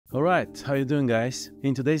Alright, how you doing guys?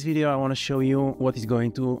 In today's video I want to show you what is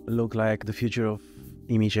going to look like the future of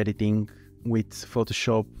image editing with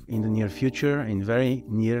Photoshop in the near future, in very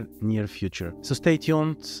near future. So stay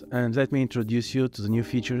tuned and let me introduce you to the new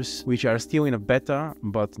features which are still in a beta,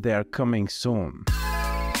 but they are coming soon.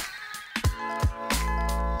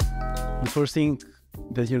 The first thing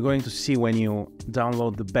that you're going to see when you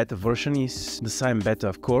download the beta version is the same beta,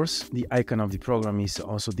 of course. The icon of the program is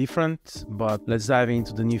also different, but let's dive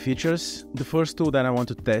into the new features. The first tool that I want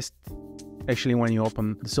to test, actually when you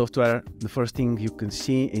open the software, the first thing you can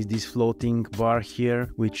see is this floating bar here,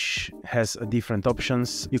 which has different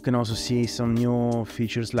options. You can also see some new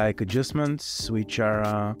features like adjustments, which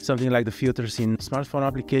are something like the filters in smartphone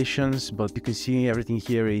applications, but you can see everything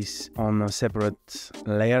here is on separate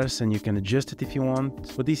layers and you can adjust it if you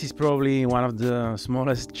want. But this is probably one of the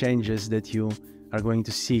smallest changes that you are going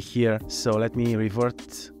to see here. So let me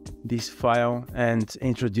revert this file and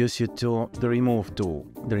introduce you to the remove tool.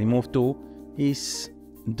 The remove tool is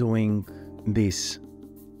doing this.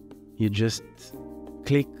 You just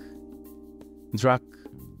click, drag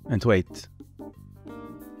and wait.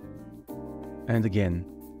 And again,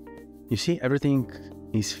 you see everything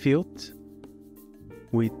is filled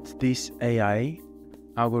with this AI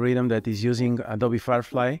algorithm that is using Adobe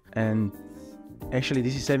Firefly, and actually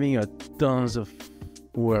this is saving you tons of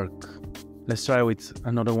work. Let's try with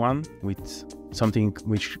another one, with something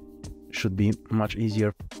which should be much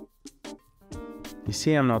easier. You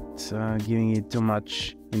see, I'm not giving it too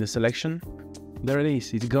much in the selection. There it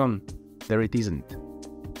is, it's gone. There it isn't.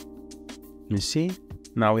 You see,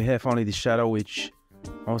 now we have only the shadow, which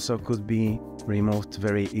also could be removed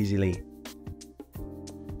very easily.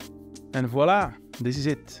 And voila, this is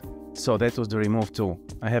it. So that was the remove tool.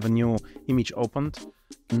 I have a new image opened.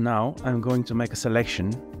 Now I'm going to make a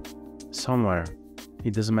selection somewhere,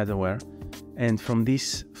 it doesn't matter where, and from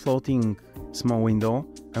this floating small window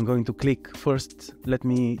I'm going to click. First, let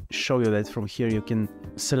me show you that from here you can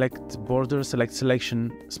select border, select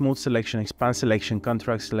selection, smooth selection, expand selection,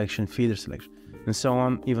 contrast selection, feather selection, and so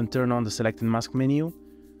on. Even turn on the select and mask menu.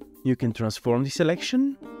 You can transform the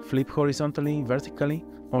selection, flip horizontally, vertically,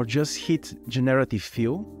 or just hit generative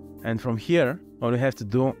fill, and from here all you have to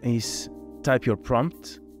do is type your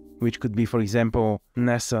prompt, which could be, for example,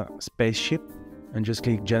 NASA spaceship, and just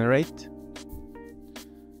click generate.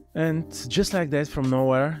 And just like that, from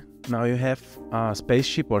nowhere, now you have a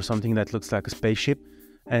spaceship or something that looks like a spaceship.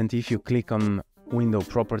 And if you click on window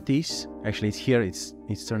properties, actually it's here,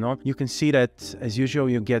 it's turned on, you can see that as usual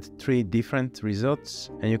you get 3 different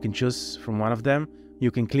results and you can choose from one of them.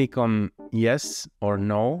 You can click on yes or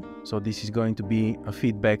no. So this is going to be a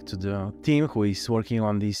feedback to the team who is working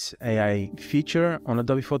on this AI feature on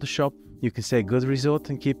Adobe Photoshop. You can say good result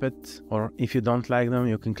and keep it, or if you don't like them,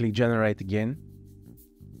 you can click generate again.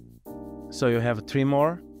 So you have 3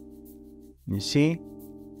 more. You see,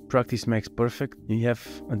 practice makes perfect. You have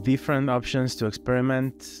different options to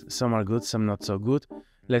experiment. Some are good, some not so good.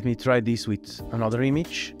 Let me try this with another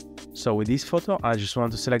image. So with this photo, I just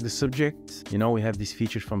want to select the subject. You know, we have this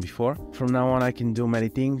feature from before. From now on, I can do many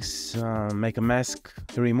things, make a mask,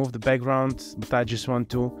 remove the background, but I just want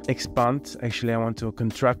to expand. Actually, I want to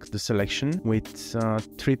contract the selection with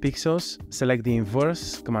 3 pixels. Select the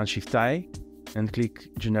inverse, Command-Shift-I, and click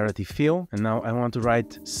generative fill. And now I want to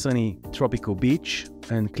write sunny tropical beach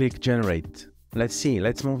and click generate. Let's see,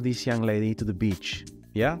 let's move this young lady to the beach.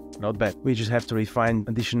 Yeah, not bad. We just have to refine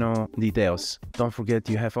additional details. Don't forget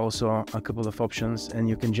you have also a couple of options and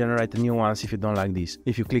you can generate new ones if you don't like this.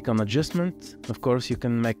 If you click on adjustment, of course you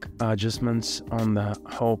can make adjustments on the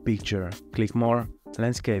whole picture. Click more,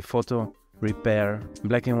 landscape, photo, repair,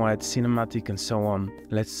 black and white, cinematic, and so on.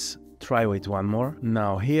 Let's try with one more.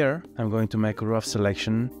 Now here I'm going to make a rough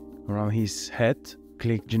selection around his head.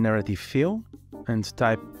 Click generative fill and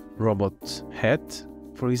type robot head,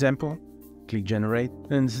 for example. Click generate,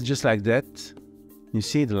 and just like that, you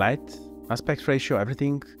see the light, aspect ratio,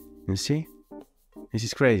 everything. You see, this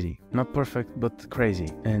is crazy. Not perfect, but crazy.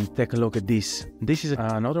 And take a look at this. This is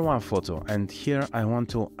another one photo, and here I want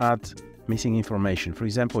to add missing information. For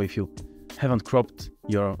example, if you haven't cropped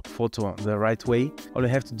your photo the right way, all you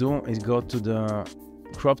have to do is go to the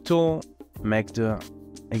crop tool, make the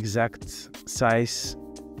exact size,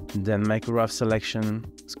 then make a rough selection,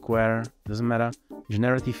 square, doesn't matter,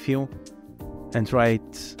 generative fill, and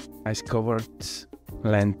write ice covered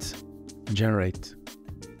length, generate.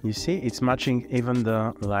 You see, it's matching even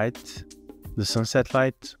the light, the sunset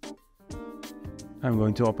light. I'm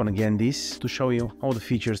going to open again this to show you all the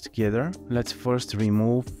features together. Let's first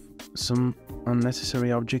remove some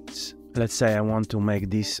unnecessary objects. Let's say I want to make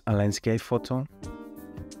this a landscape photo.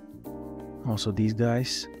 Also these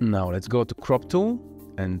guys. Now let's go to crop tool,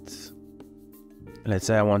 and let's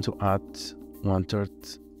say I want to add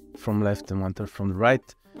 1/3 from left and 1/3 from the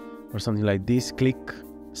right, or something like this. Click,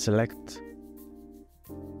 select,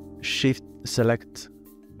 shift, select,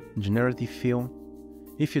 generative fill.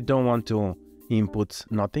 If you don't want to input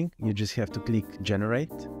nothing, you just have to click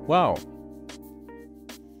generate. Wow!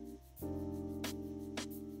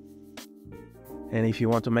 And if you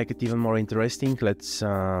want to make it even more interesting, let's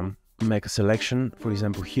make a selection. For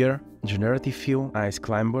example, here, generative fill, ice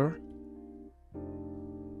climber.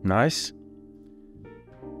 Nice.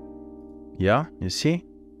 Yeah, you see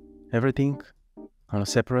everything on a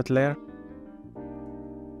separate layer.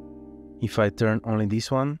 If I turn only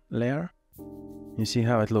this one layer, you see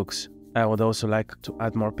how it looks. I would also like to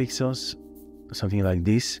add more pixels, something like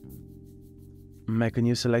this. Make a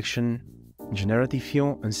new selection, generative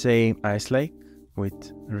fill, and say ice lake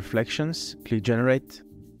with reflections. Click generate.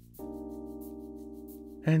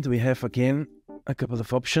 And we have again a couple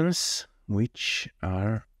of options which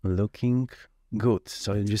are looking good.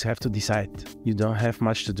 So you just have to decide. You don't have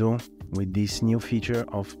much to do with this new feature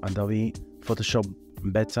of Adobe Photoshop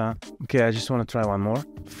Beta. Okay, I just want to try one more.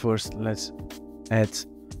 First, let's add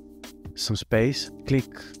some space.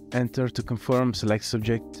 Click enter to confirm, select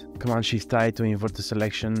subject, Command-Shift-I to invert the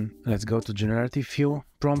selection. Let's go to generative fill,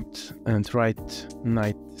 prompt, and write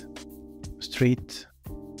night street.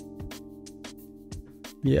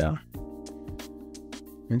 Yeah,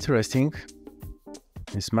 interesting.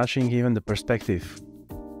 It's matching even the perspective.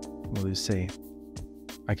 What do you say?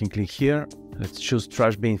 I can click here. Let's choose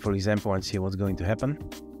trash bin, for example, and see what's going to happen.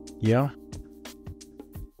 Yeah,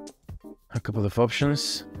 a couple of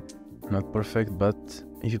options. Not perfect, but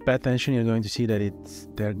if you pay attention, you're going to see that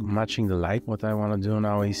they're matching the light. What I want to do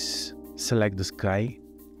now is select the sky,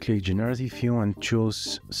 click generative fill, and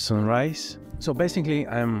choose sunrise. So basically,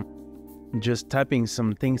 I'm just typing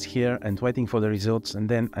some things here and waiting for the results, and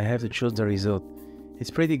then I have to choose the result. It's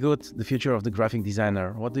pretty good, the future of the graphic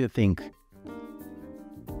designer. What do you think?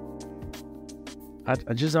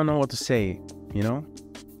 I just don't know what to say, you know?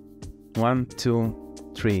 1, 2,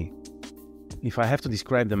 3. If I have to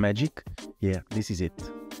describe the magic, yeah, this is it.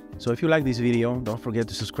 So if you like this video, don't forget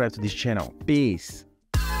to subscribe to this channel. Peace!